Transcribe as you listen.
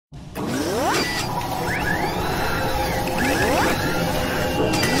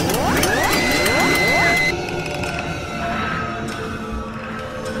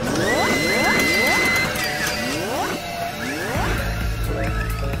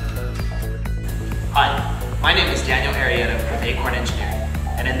Acorn Engineering,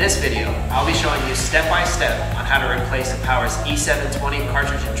 and in this video, I'll be showing you step by step on how to replace the Powers E720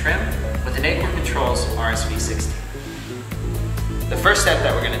 cartridge and trim with an Acorn Controls RSV16. The first step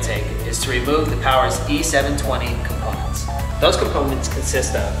that we're going to take is to remove the Powers E720 components. Those components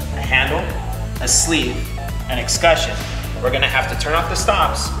consist of a handle, a sleeve, an excussion. We're going to have to turn off the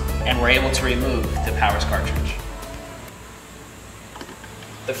stops, and we're able to remove the Powers cartridge.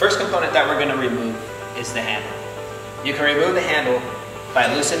 The first component that we're going to remove is the handle. You can remove the handle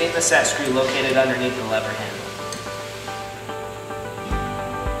by loosening the set screw located underneath the lever handle.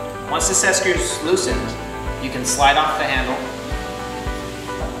 Once the set screw is loosened, you can slide off the handle,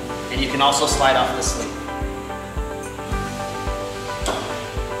 and you can also slide off the sleeve.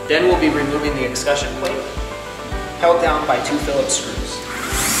 Then we'll be removing the excussion plate, held down by 2 Phillips screws.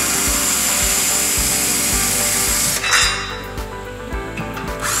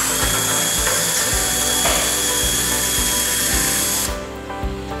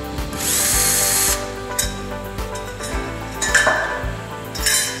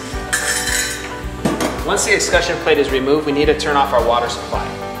 Once the excussion plate is removed, we need to turn off our water supply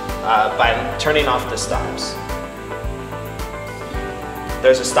by turning off the stops.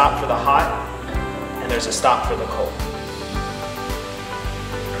 There's a stop for the hot, and there's a stop for the cold.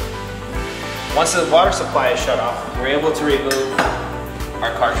 Once the water supply is shut off, we're able to remove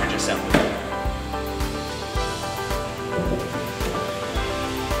our cartridge assembly.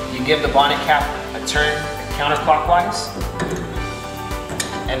 You give the bonnet cap a turn counterclockwise,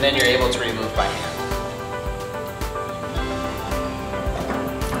 and then you're able to remove by hand.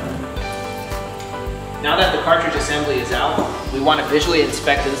 Now that the cartridge assembly is out, we want to visually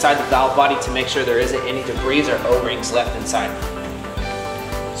inspect inside the valve body to make sure there isn't any debris or O-rings left inside.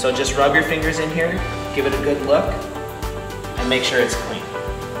 So just rub your fingers in here, give it a good look, and make sure it's clean.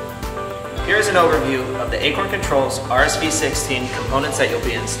 Here's an overview of the Acorn Controls RSV16 components that you'll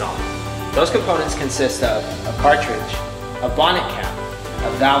be installing. Those components consist of a cartridge, a bonnet cap, a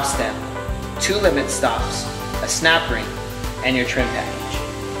valve stem, 2 limit stops, a snap ring, and your trim package.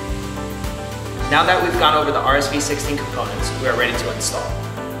 Now that we've gone over the RSV16 components, we are ready to install.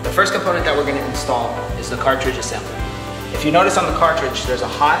 The first component that we're going to install is the cartridge assembly. If you notice on the cartridge, there's a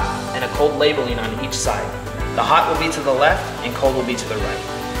hot and a cold labeling on each side. The hot will be to the left and cold will be to the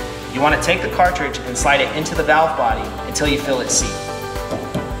right. You want to take the cartridge and slide it into the valve body until you feel it seat.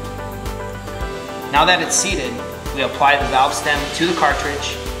 Now that it's seated, we apply the valve stem to the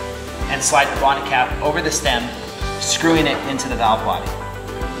cartridge and slide the bonnet cap over the stem, screwing it into the valve body.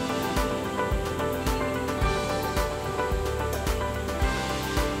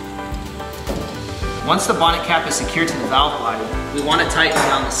 Once the bonnet cap is secured to the valve body, we want to tighten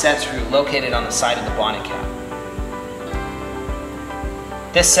down the set screw located on the side of the bonnet cap.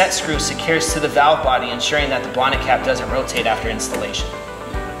 This set screw secures to the valve body, ensuring that the bonnet cap doesn't rotate after installation.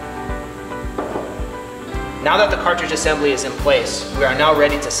 Now that the cartridge assembly is in place, we are now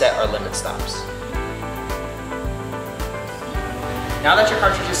ready to set our limit stops. Now that your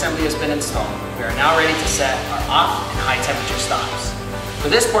cartridge assembly has been installed, we are now ready to set our off and high temperature stops. For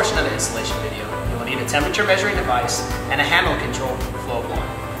this portion of the installation video, need a temperature measuring device and a handle control flow of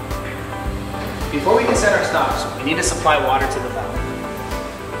water. Before we can set our stops, we need to supply water to the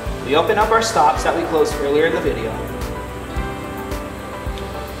valve. We open up our stops that we closed earlier in the video.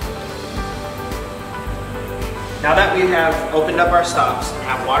 Now that we have opened up our stops and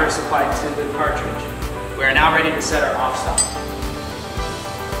have water supplied to the cartridge, we are now ready to set our off stop.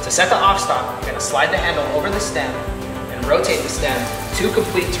 To set the off stop, we're going to slide the handle over the stem and rotate the stem 2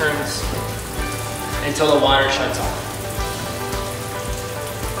 complete turns until the water shuts off.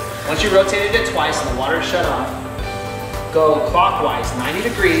 Once you rotated it twice and the water is shut off, go clockwise 90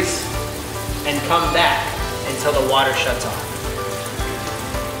 degrees and come back until the water shuts off.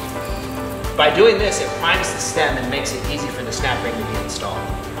 By doing this, it primes the stem and makes it easy for the snap ring to be installed.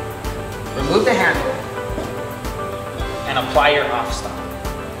 Remove the handle and apply your off stop.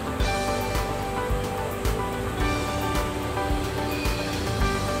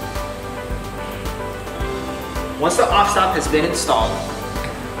 Once the off stop has been installed,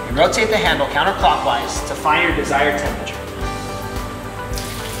 you rotate the handle counterclockwise to find your desired temperature.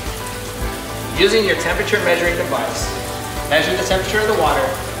 Using your temperature measuring device, measure the temperature of the water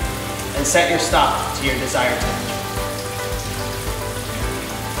and set your stop to your desired temperature.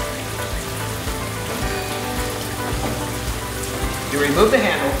 You remove the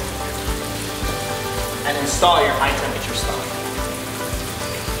handle and install your high temperature stop.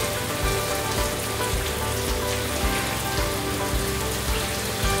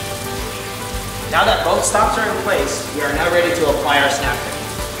 Now that both stops are in place, we are now ready to apply our snap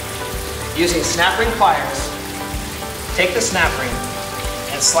ring. Using snap ring pliers, Take the snap ring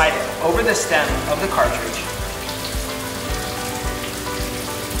and slide it over the stem of the cartridge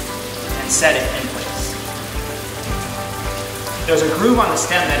and set it in place. There's a groove on the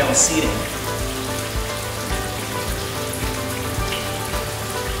stem that it will seat in.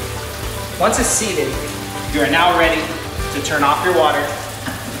 Once it's seated, you are now ready to turn off your water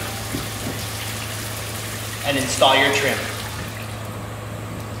and install your trim.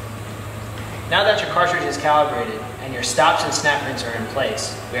 Now that your cartridge is calibrated and your stops and snap rings are in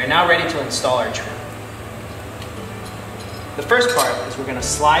place, we are now ready to install our trim. The first part is we're going to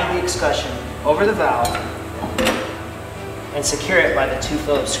slide the excussion over the valve and secure it by the 2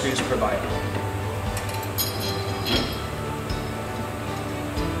 Phillips screws provided.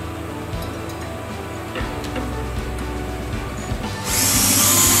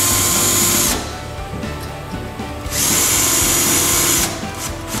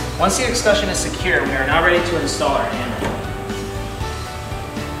 Once the excussion is secure, we are now ready to install our handle.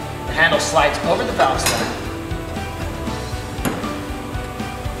 The handle slides over the valve stem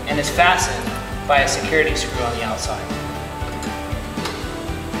and is fastened by a security screw on the outside.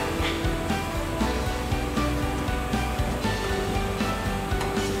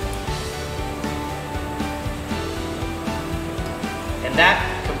 And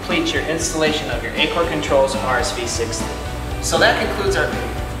that completes your installation of your Acorn Controls RSV16. So that concludes our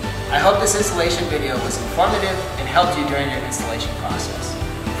video. I hope this installation video was informative and helped you during your installation process.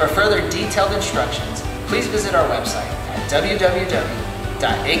 For further detailed instructions, please visit our website at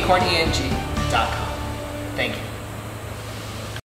www.acorneng.com. Thank you.